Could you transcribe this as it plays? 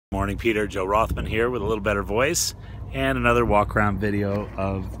Morning, Peter. Joe Rothman here with a little better voice and another walk around video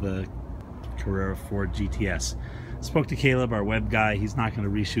of the Carrera Ford GTS. Spoke to Caleb, our web guy. He's not going to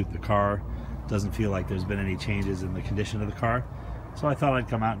reshoot the car. Doesn't feel like there's been any changes in the condition of the car. So I thought I'd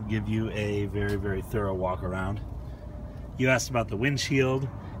come out and give you a very thorough walk around. You asked about the windshield,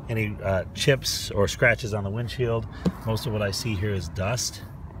 any chips or scratches on the windshield. Most of what I see here is dust.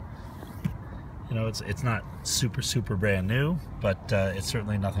 You know, it's not super brand new, but it's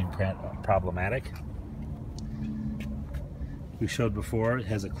certainly nothing problematic. We showed before, it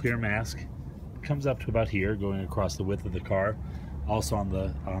has a clear mask. It comes up to about here, going across the width of the car. Also on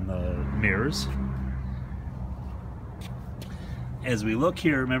the mirrors. As we look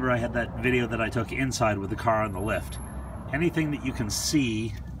here, remember I had that video that I took inside with the car on the lift. Anything that you can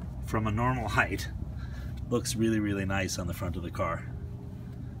see from a normal height looks really nice on the front of the car.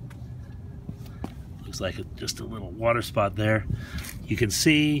 Looks like just a little water spot there. You can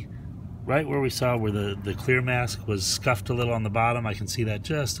see right where we saw where the clear mask was scuffed a little on the bottom. I can see that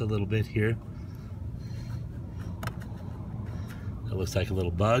just a little bit here. That looks like a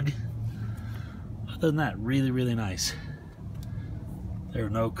little bug. Other than that, really nice. There are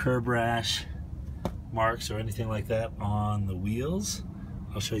no curb rash marks or anything like that on the wheels.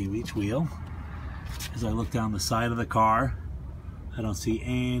 I'll show you each wheel. As I look down the side of the car, I don't see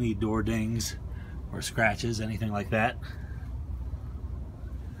any door dings or scratches, anything like that.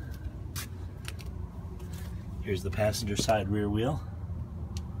 Here's the passenger side rear wheel.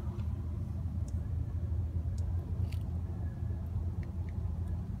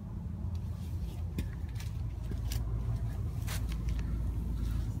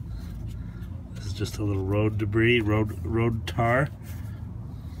 This is just a little road debris, road tar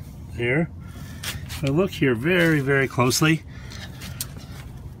there. If I look here very closely,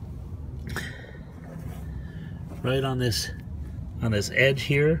 right on this edge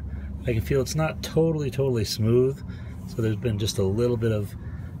here, I can feel it's not totally smooth. So there's been just a little bit of,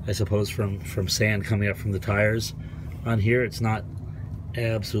 I suppose, from sand coming up from the tires. On here, it's not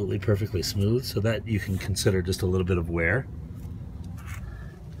absolutely perfectly smooth, so that you can consider just a little bit of wear.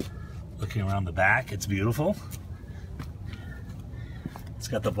 Looking around the back, it's beautiful. It's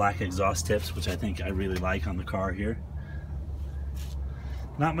got the black exhaust tips, which I think I really like on the car here.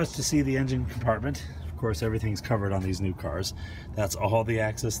 Not much to see the engine compartment. Of course, everything's covered on these new cars. That's all the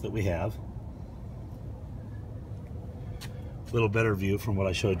access that we have. A little better view from what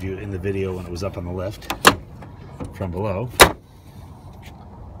I showed you in the video when it was up on the lift from below.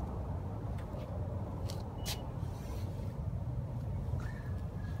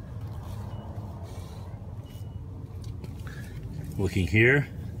 Looking here,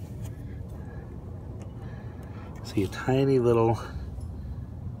 see a tiny little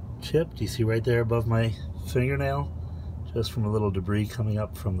chip. Do you see right there above my fingernail? Just from a little debris coming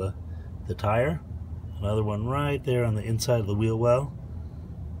up from the tire. Another one right there on the inside of the wheel well.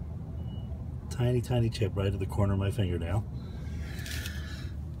 Tiny chip right at the corner of my fingernail.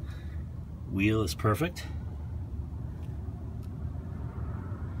 Wheel is perfect.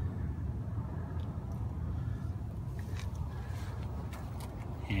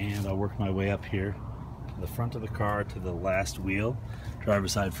 And I'll work my way up here to the front of the car to the last wheel.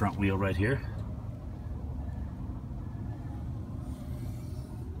 Driver's side front wheel right here.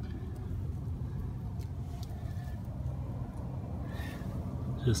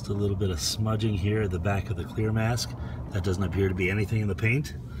 Just a little bit of smudging here at the back of the clear mask. That doesn't appear to be anything in the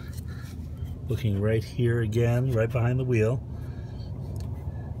paint. Looking right here again, right behind the wheel.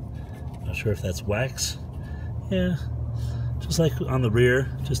 Not sure if that's wax. Yeah, just like on the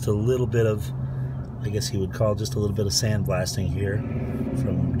rear, just a little bit of, I guess you would call just a little bit of sandblasting here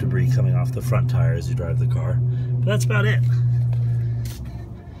from debris coming off the front tire as you drive the car. But that's about it.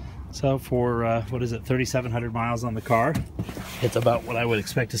 So for, what is it, 3,700 miles on the car, it's about what I would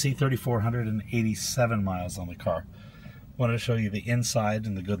expect to see, 3,487 miles on the car. Wanted to show you the inside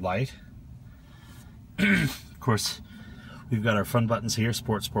in the good light. Of course, we've got our fun buttons here,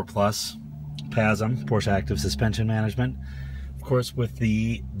 Sport Plus, PASM, Porsche Active Suspension Management. Of course, with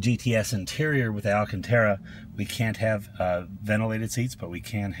the GTS interior with the Alcantara, we can't have ventilated seats, but we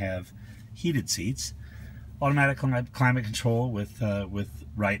can have heated seats. Automatic climate control with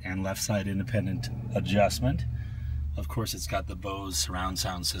right and left side independent adjustment. Of course, it's got the Bose surround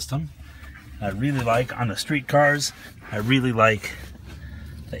sound system. I really like, on the street cars, I really like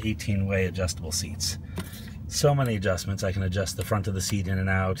the 18-way adjustable seats. So many adjustments. I can adjust the front of the seat in and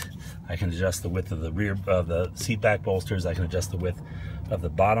out. I can adjust the width of the rear of the seat back bolsters. I can adjust the width of the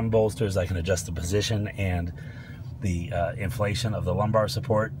bottom bolsters. I can adjust the position and the inflation of the lumbar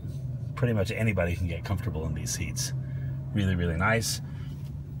support. Pretty much anybody can get comfortable in these seats. Really, really nice.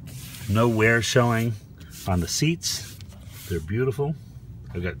 No wear showing on the seats. They're beautiful.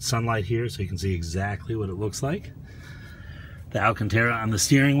 I've got sunlight here so you can see exactly what it looks like. The Alcantara on the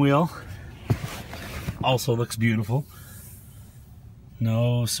steering wheel also looks beautiful.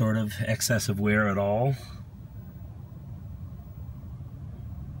 No sort of excessive wear at all.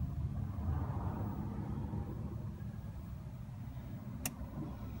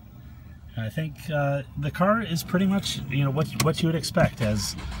 I think the car is pretty much, you know, what you would expect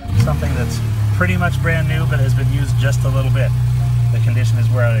as something that's pretty much brand new but has been used just a little bit. The condition is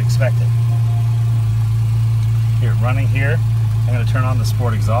where I'd expect it. Here, running here, I'm going to turn on the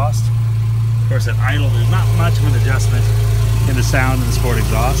sport exhaust. Of course, at idle, there's not much of an adjustment in the sound of the sport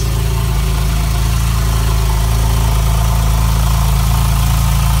exhaust.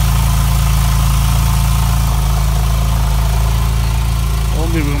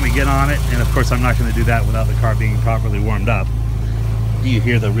 Only when we get on it, and of course I'm not going to do that without the car being properly warmed up, do you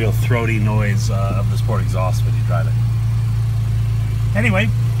hear the real throaty noise of the sport exhaust when you drive it. Anyway,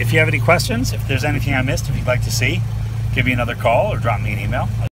 if you have any questions, if there's anything I missed, if you'd like to see, give me another call or drop me an email.